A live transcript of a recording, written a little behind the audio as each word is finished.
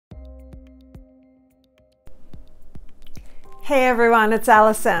Hey everyone, it's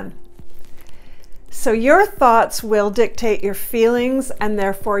Allison. So your thoughts will dictate your feelings and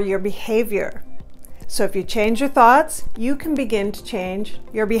therefore your behavior. So if you change your thoughts, you can begin to change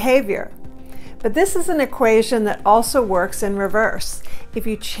your behavior. But this is an equation that also works in reverse. If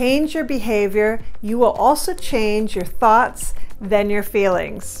you change your behavior, you will also change your thoughts, then your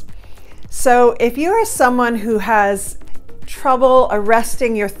feelings. So if you are someone who has trouble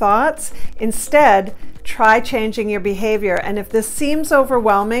arresting your thoughts, instead try changing your behavior. And if this seems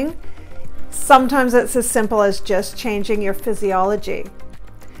overwhelming, sometimes it's as simple as just changing your physiology.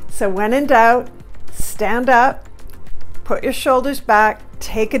 So when in doubt, stand up, put your shoulders back,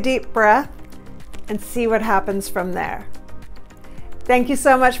 take a deep breath, and see what happens from there. Thank you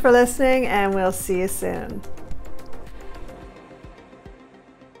so much for listening, and we'll see you soon.